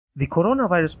The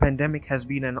coronavirus pandemic has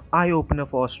been an eye-opener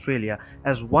for Australia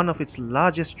as one of its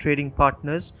largest trading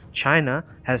partners, China,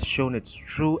 has shown its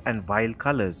true and vile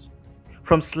colors.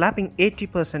 From slapping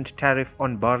 80% tariff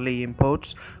on barley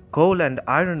imports, coal and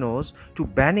iron ores to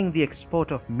banning the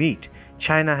export of meat,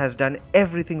 China has done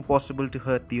everything possible to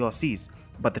hurt the Aussies,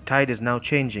 but the tide is now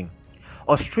changing.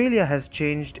 Australia has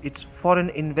changed its foreign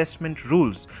investment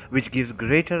rules, which gives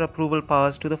greater approval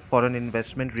powers to the Foreign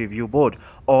Investment Review Board,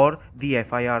 or the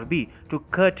FIRB, to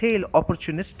curtail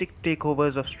opportunistic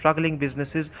takeovers of struggling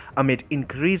businesses amid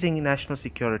increasing national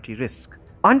security risk.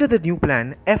 Under the new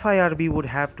plan, FIRB would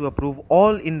have to approve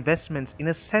all investments in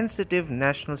a sensitive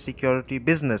national security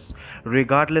business,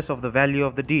 regardless of the value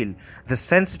of the deal. The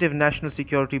sensitive national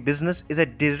security business is a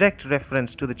direct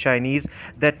reference to the Chinese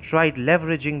that tried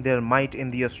leveraging their might in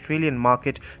the Australian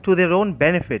market to their own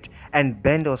benefit and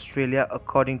bend Australia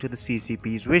according to the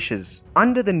CCP's wishes.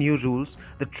 Under the new rules,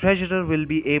 the Treasurer will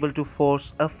be able to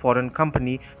force a foreign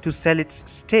company to sell its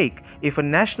stake if a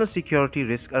national security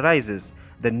risk arises.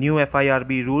 The new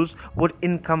FIRB rules would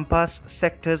encompass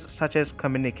sectors such as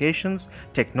communications,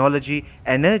 technology,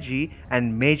 energy,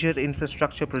 and major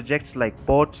infrastructure projects like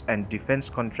ports and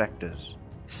defense contractors.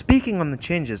 Speaking on the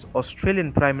changes,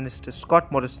 Australian Prime Minister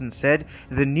Scott Morrison said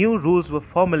the new rules were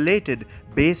formulated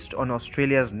based on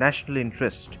Australia's national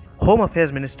interest. Home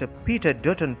Affairs Minister Peter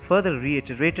Dutton further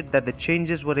reiterated that the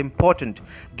changes were important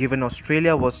given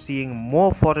Australia was seeing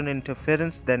more foreign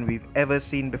interference than we've ever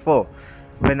seen before.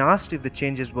 When asked if the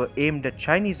changes were aimed at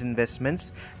Chinese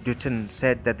investments, Dutton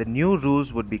said that the new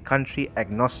rules would be country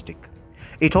agnostic.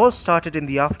 It all started in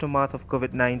the aftermath of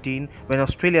COVID-19 when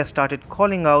Australia started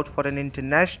calling out for an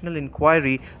international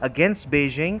inquiry against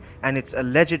Beijing and its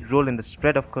alleged role in the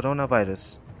spread of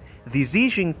coronavirus. The Xi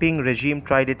Jinping regime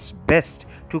tried its best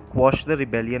to quash the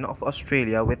rebellion of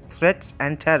Australia with threats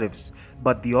and tariffs,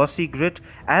 but the Aussie grit,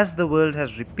 as the world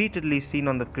has repeatedly seen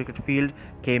on the cricket field,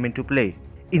 came into play.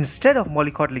 Instead of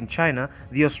mollycoddling China,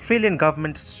 the Australian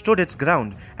government stood its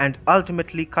ground, and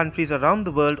ultimately countries around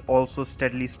the world also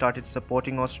steadily started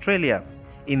supporting Australia.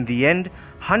 In the end,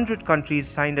 100 countries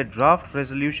signed a draft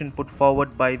resolution put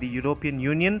forward by the European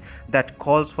Union that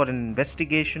calls for an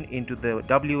investigation into the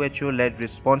WHO-led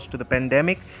response to the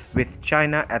pandemic, with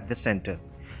China at the center.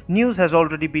 News has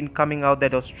already been coming out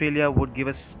that Australia would give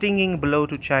a stinging blow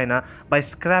to China by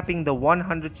scrapping the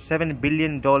 $107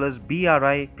 billion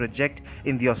BRI project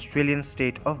in the Australian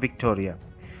state of Victoria.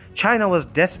 China was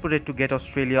desperate to get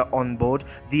Australia on board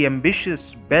the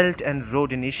ambitious Belt and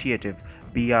Road Initiative,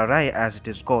 BRI as it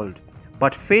is called,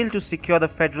 but failed to secure the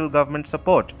federal government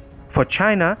support. For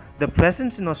China, the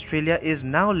presence in Australia is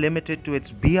now limited to its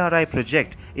BRI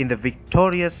project in the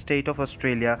Victoria state of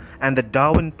Australia and the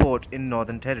Darwin port in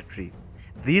Northern Territory.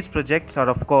 These projects are,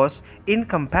 of course,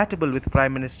 incompatible with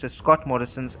Prime Minister Scott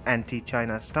Morrison's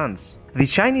anti-China stance. The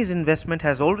Chinese investment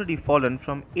has already fallen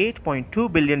from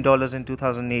 $8.2 billion in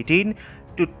 2018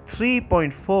 to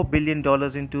 $3.4 billion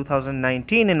in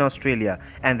 2019 in Australia,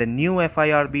 and the new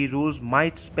FIRB rules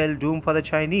might spell doom for the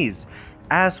Chinese.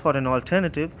 As for an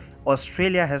alternative,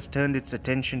 Australia has turned its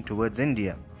attention towards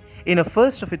India. In a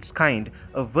first of its kind,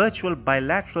 a virtual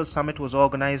bilateral summit was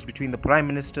organized between the prime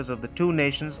ministers of the two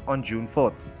nations on June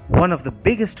 4th. One of the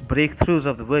biggest breakthroughs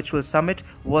of the virtual summit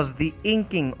was the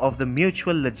inking of the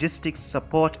Mutual Logistics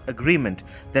Support Agreement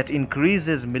that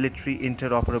increases military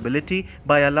interoperability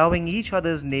by allowing each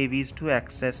other's navies to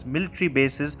access military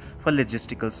bases for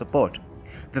logistical support.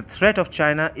 The threat of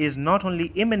China is not only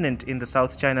imminent in the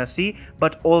South China Sea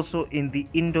but also in the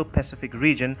Indo-Pacific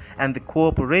region, and the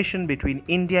cooperation between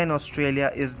India and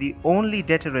Australia is the only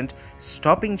deterrent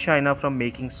stopping China from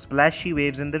making splashy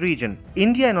waves in the region.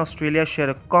 India and Australia share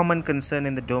a common concern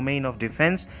in the domain of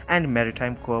defense and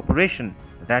maritime cooperation,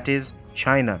 that is,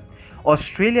 China.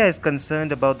 Australia is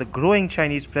concerned about the growing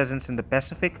Chinese presence in the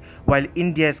Pacific, while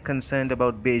India is concerned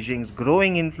about Beijing's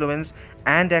growing influence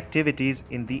and activities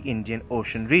in the Indian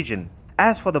Ocean region.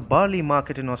 As for the barley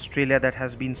market in Australia that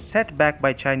has been set back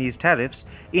by Chinese tariffs,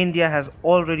 India has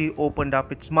already opened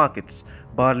up its markets.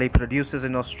 Barley producers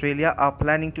in Australia are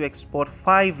planning to export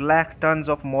 5 lakh tons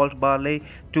of malt barley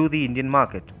to the Indian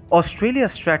market.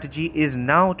 Australia's strategy is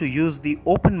now to use the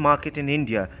open market in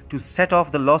India to set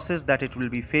off the losses that it will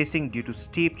be facing due to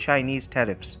steep Chinese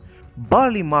tariffs.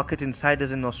 Barley market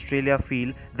insiders in Australia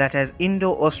feel that as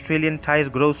Indo-Australian ties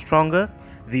grow stronger,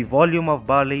 the volume of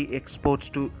barley exports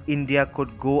to India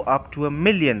could go up to 1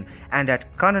 million, and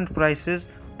at current prices,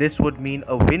 this would mean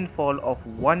a windfall of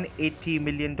 $180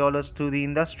 million to the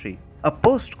industry. A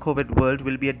post-COVID world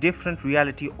will be a different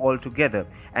reality altogether,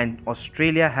 and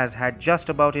Australia has had just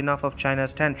about enough of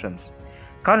China's tantrums.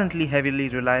 Currently heavily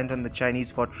reliant on the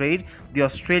Chinese for trade, the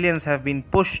Australians have been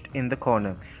pushed in the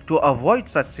corner. To avoid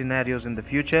such scenarios in the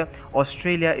future,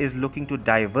 Australia is looking to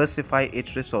diversify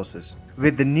its resources.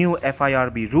 With the new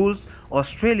FIRB rules,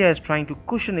 Australia is trying to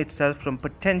cushion itself from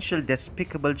potential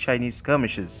despicable Chinese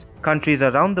skirmishes. Countries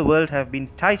around the world have been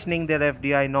tightening their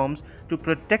FDI norms to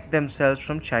protect themselves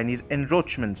from Chinese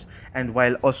encroachments, and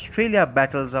while Australia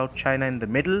battles out China in the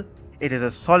middle, it is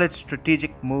a solid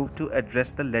strategic move to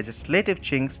address the legislative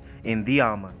chinks in the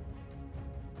armor.